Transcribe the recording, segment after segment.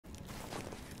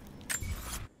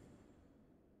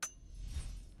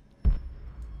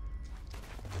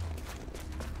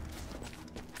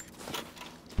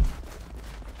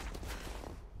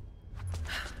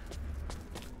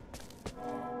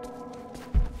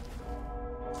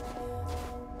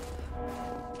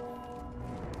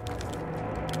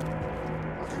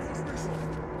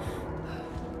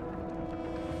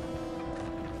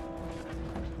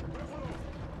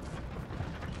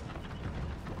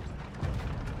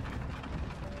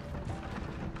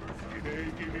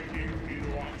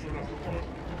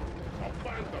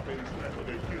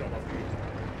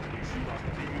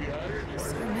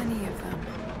So many of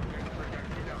them.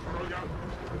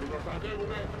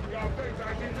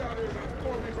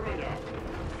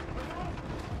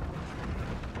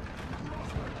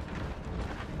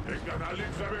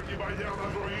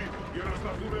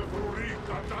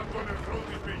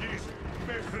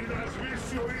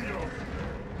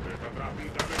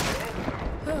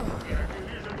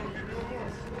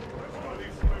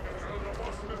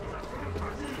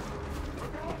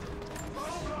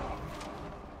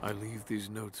 I leave these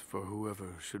notes for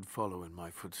whoever should follow in my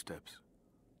footsteps.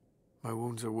 My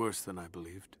wounds are worse than I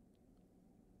believed.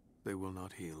 They will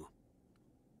not heal.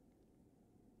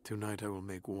 Tonight I will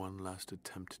make one last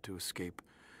attempt to escape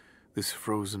this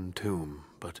frozen tomb,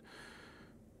 but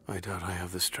I doubt I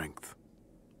have the strength.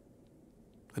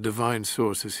 The divine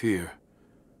source is here,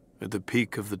 at the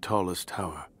peak of the tallest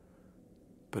tower,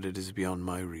 but it is beyond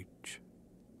my reach.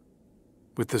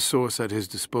 With the source at his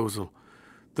disposal,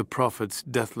 the prophet's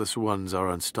deathless ones are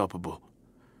unstoppable,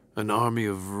 an army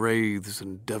of wraiths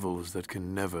and devils that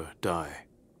can never die,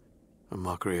 a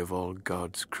mockery of all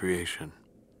God's creation.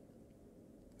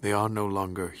 They are no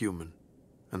longer human,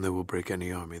 and they will break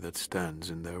any army that stands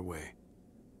in their way.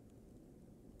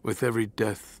 With every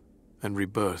death and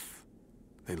rebirth,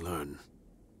 they learn.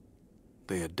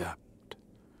 They adapt.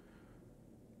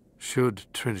 Should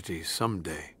Trinity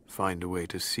someday find a way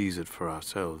to seize it for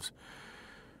ourselves,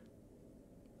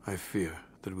 I fear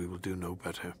that we will do no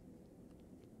better.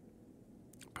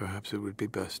 Perhaps it would be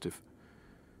best if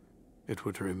it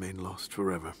were to remain lost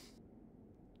forever.